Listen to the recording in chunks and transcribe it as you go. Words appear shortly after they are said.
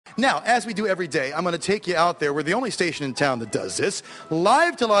Now, as we do every day, I'm going to take you out there. We're the only station in town that does this.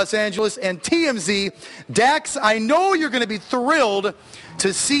 Live to Los Angeles and TMZ. Dax, I know you're going to be thrilled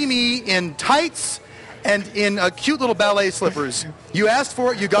to see me in tights and in cute little ballet slippers. You asked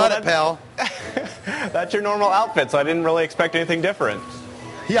for it, you got it, pal. That's your normal outfit, so I didn't really expect anything different.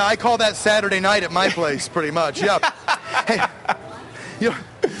 Yeah, I call that Saturday night at my place, pretty much. Yep. Hey, you know,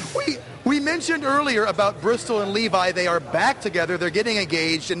 we mentioned earlier about Bristol and Levi. They are back together. They're getting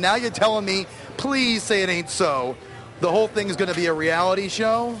engaged, and now you're telling me, please say it ain't so. The whole thing is going to be a reality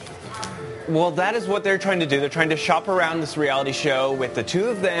show? Well, that is what they're trying to do. They're trying to shop around this reality show with the two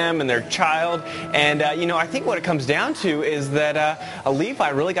of them and their child. And, you know, I think what it comes down to is that Levi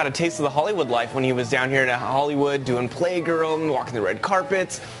really got a taste of the Hollywood life when he was down here in Hollywood doing Playgirl and walking the red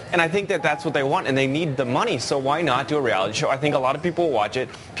carpets. And I think that that's what they want, and they need the money. So why not do a reality show? I think a lot of people will watch it.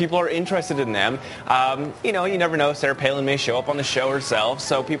 People are interested in them. You know, you never know. Sarah Palin may show up on the show herself,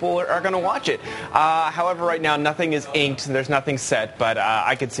 so people are going to watch it. However, right now, nothing is inked. There's nothing set, but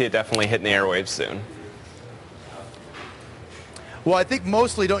I could see it definitely hitting the airwaves soon. Well, I think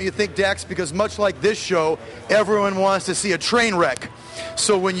mostly, don't you think, Dax, because much like this show, everyone wants to see a train wreck.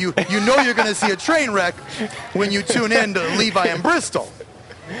 So when you know you're going to see a train wreck when you tune in to Levi and Bristol.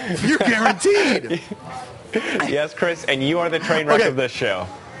 You're guaranteed. Yes, Chris, and you are the train wreck of this show.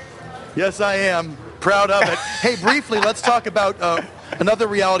 Yes, I am. Proud of it. Hey, briefly, let's talk about another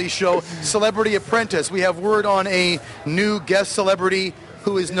reality show, Celebrity Apprentice. We have word on a new guest celebrity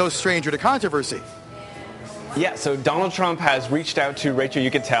who is no stranger to controversy. Yeah, so Donald Trump has reached out to Rachel,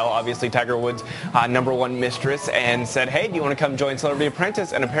 you could tell, obviously Tiger Woods' #1 mistress, and said, hey, do you want to come join Celebrity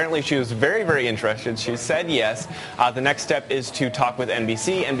Apprentice? And apparently she was very, very interested. She said yes. The next step is to talk with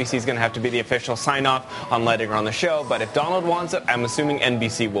NBC. NBC is going to have to be the official sign-off on letting her on the show. But if Donald wants it, I'm assuming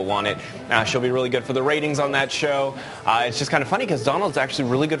NBC will want it. She'll be really good for the ratings on that show. It's just kind of funny because Donald's actually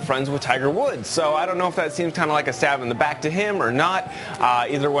really good friends with Tiger Woods. So I don't know if that seems kind of like a stab in the back to him or not.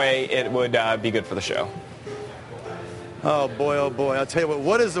 Either way, it would be good for the show. Oh, boy, I'll tell you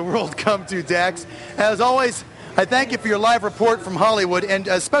what has the world come to, Dax? As always, I thank you for your live report from Hollywood. And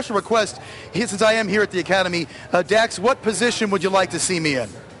a special request, since I am here at the Academy, Dax, what position would you like to see me in?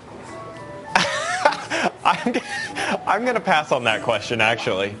 I'm going to pass on that question,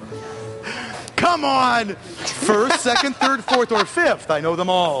 actually. Come on! First, second, third, fourth, or fifth. I know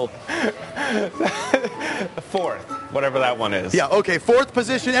them all. Fourth, whatever that one is. Yeah, okay, fourth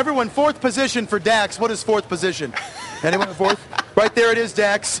position. Everyone, fourth position for Dax. What is fourth position? Anyone fourth? Right there it is,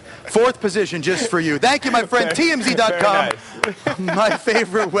 Dax. Fourth position just for you. Thank you, my friend. TMZ.com, nice. My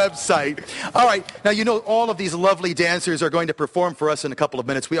favorite website. All right, now you know all of these lovely dancers are going to perform for us in a couple of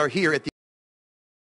minutes. We are here at the